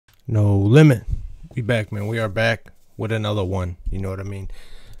No limit. We back, man. We are back with another one. You know what I mean?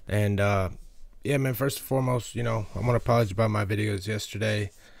 And yeah, man, first and foremost, I want to apologize about my videos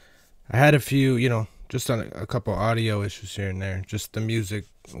yesterday. I had a few, just on a couple audio issues here and there. Just the music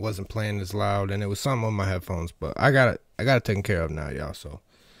wasn't playing as loud, and it was something on my headphones, but I got it taken care of now, y'all. So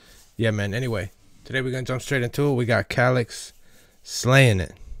yeah, man. Anyway, today we're gonna jump straight into it. We got Callux slaying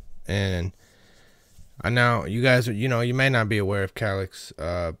it, and I know you guys are, you may not be aware of Callux.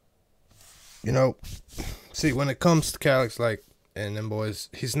 See, when it comes to Callux, like, and them boys,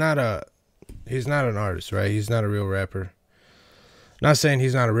 he's not an artist, right? He's not a real rapper. Not saying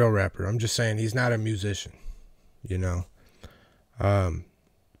he's not a real rapper. I'm just saying he's not a musician,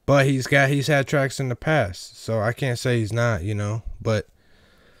 but he's had tracks in the past, so I can't say he's not, but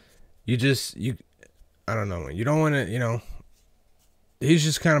I don't know. You don't want to, he's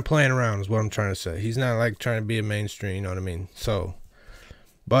just kind of playing around is what I'm trying to say. He's not like trying to be a mainstream, you know what I mean? So,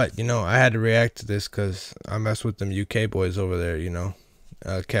 but, I had to react to this because I mess with them UK boys over there,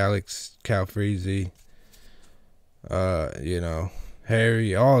 Callux, Cal Freezy,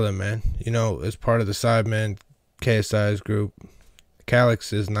 Harry, all of them, man. As part of the Sidemen KSI's group.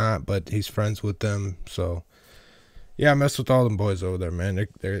 Callux is not, but he's friends with them. So, yeah, I mess with all them boys over there, man.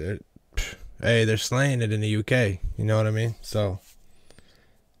 They're slaying it in the UK. You know what I mean? So,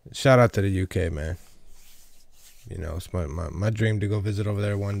 shout out to the UK, man. It's my dream to go visit over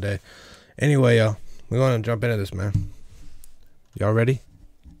there one day. Anyway, y'all, we're going to jump into this, man. Y'all ready?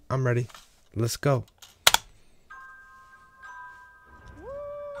 I'm ready. Let's go.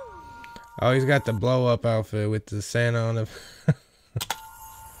 Oh, he's got the blow-up outfit with the Santa on it.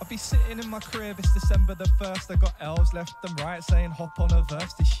 I'll be sitting in my crib, it's December the 1st. I got elves left and right saying hop on a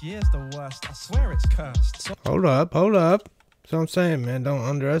verse. This year's the worst, I swear it's cursed. Hold up. That's what I'm saying, man. Don't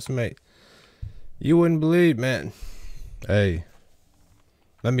underestimate. You wouldn't believe, man. Hey,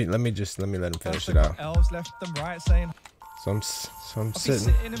 let me let him finish it out. Elves left and right saying. So I'm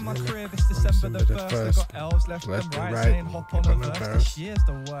sitting in my crib, it's December the 1st. I got elves left and right saying hop on a verse. This year's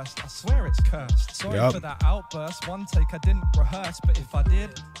the worst, I swear it's cursed. Sorry for that outburst, one take I didn't rehearse, but if I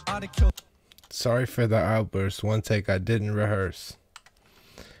did, I'd have killed. Sorry for the outburst, one take I didn't rehearse.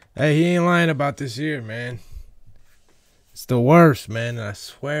 Hey, he ain't lying about this year, man. It's the worst, man, and I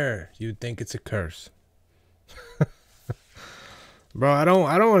swear you'd think it's a curse. Bro, I don't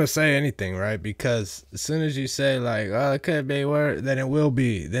want to say anything, right? Because as soon as you say, like, oh, it could be worse, then it will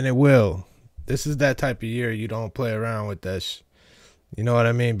be. Then it will. This is that type of year you don't play around with that you know what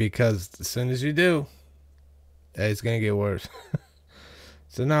I mean? Because as soon as you do, hey, it's going to get worse.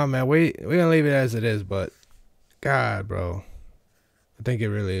 So, no, man, we're going to leave it as it is. But, God, bro, I think it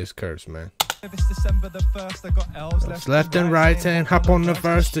really is cursed, man. It's December the 1st, I got elves left and right saying hop on the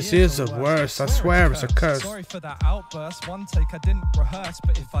verse. This year's the worst, I swear it's a curse. Sorry for that outburst, one take I didn't rehearse,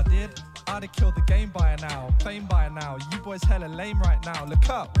 but if I did, I'd have killed the game by now, fame by now. You boys hella lame right now, look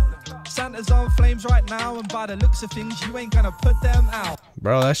up. Santa's on flames right now, and by the looks of things, you ain't gonna put them out.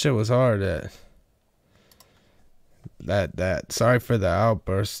 Bro, that shit was hard. That sorry for the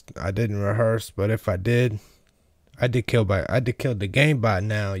outburst, I didn't rehearse, but if I did, I'd kill the game by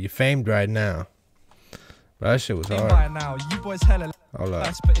now. You famed right now. But that shit was hard. By now, you boys hella hold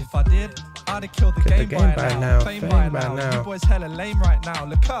up. But if I did, I'd have killed the game by now. Fame by now. You boys hella lame right now.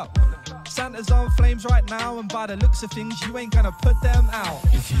 Look up. Santa's on flames right now, and by the looks of things, you ain't gonna put them out.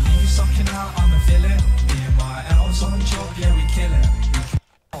 If you leave sucking out, I'ma feel it. Me and my elves on job, yeah, we kill it.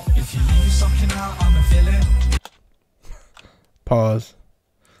 If you leave sucking out, I'ma feel it.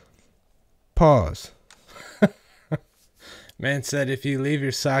 Pause. Man said, if you leave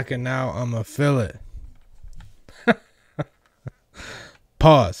your socket now, I'ma fill it.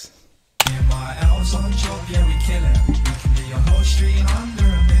 Pause.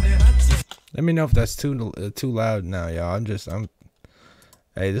 Let me know if that's too loud now, y'all.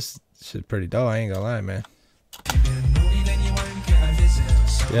 Hey, this shit pretty dope. I ain't gonna lie, man.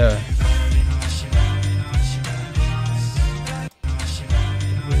 Yeah.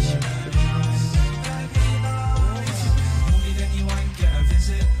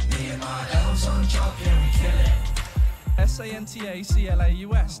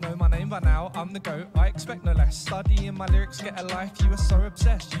 SANTACLAUS, know my name by now, I'm the GOAT, I expect no less. Studying my lyrics, get a life, you are so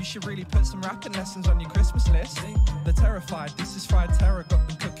obsessed. You should really put some rapping lessons on your Christmas list. They're terrified, this is fried terror, got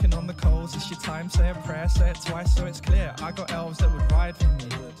them cooking on the coals. It's your time, say a prayer, say it twice so it's clear. I got elves that would ride for me,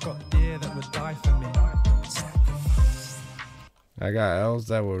 got deer that would die for me. I got elves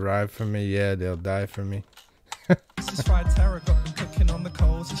that would ride for me, yeah, they'll die for me. This is fried terror, got them cooking on the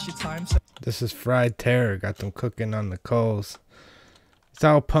coals. It's your time, say. This is fried terror, got them cooking on the coals. It's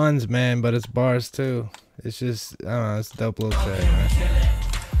all puns, man, but it's bars too. It's just, I don't know, it's a dope little track, man.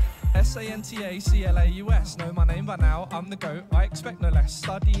 S-A-N-T-A-C-L-A-U-S. Know my name by now, I'm the GOAT, I expect no less.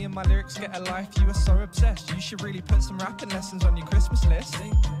 Studying my lyrics, get a life, you are so obsessed. You should really put some rapping lessons on your Christmas list.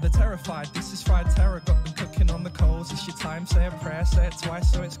 They're terrified, this is fried terror, got them cooking on the coals. It's your time, say a prayer, say it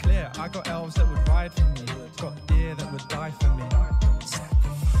twice so it's clear. I got elves that would ride for me, got deer that would die for me.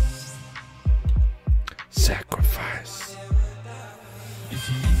 Sacrifice. If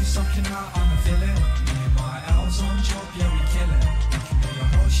you leave your socking out, I'm a villain. Me and my elves on job, yeah, we kill it. We can make a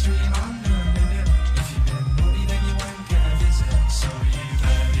whole street under a million. If you've been naughty, then you won't get a visit. So you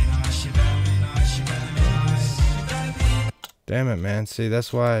better be nice, you better be nice, you better be nice, you better be nice. Damn it, man. See,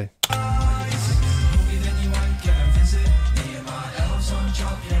 that's why.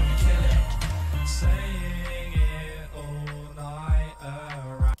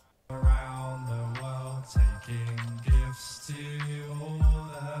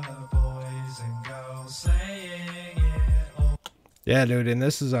 Yeah, dude, and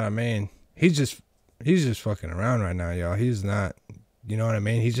this is what I mean. He's just fucking around right now, y'all. He's not, you know what I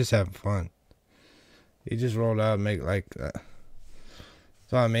mean? He's just having fun. He just rolled out and make like that. That's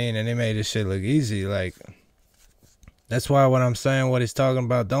what I mean, and they made this shit look easy. Like, that's why what I'm saying, what he's talking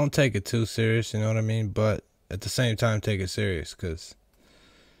about, don't take it too serious, you know what I mean? But at the same time, take it serious, because,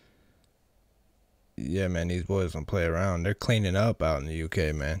 yeah, man, these boys don't play around. They're cleaning up out in the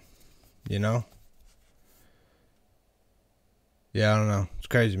UK, man. You know? Yeah, I don't know. It's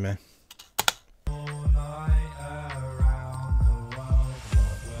crazy, man.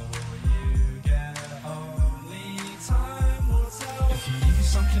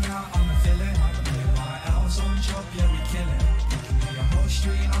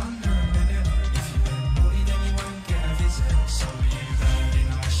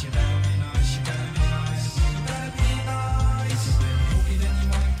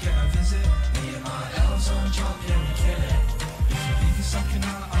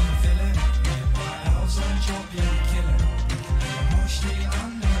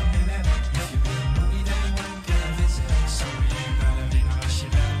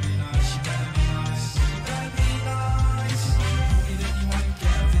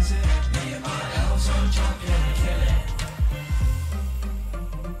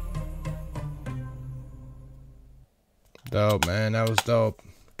 Dope, man. That was dope.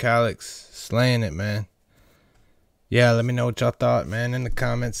 Callux, slaying it, man. Yeah, let me know what y'all thought, man, in the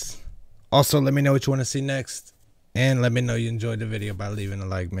comments. Also, let me know what you want to see next. And let me know you enjoyed the video by leaving a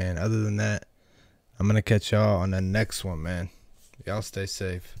like, man. Other than that, I'm going to catch y'all on the next one, man. Y'all stay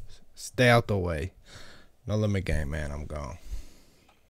safe. Stay out the way. No Limit Gang, man. I'm gone.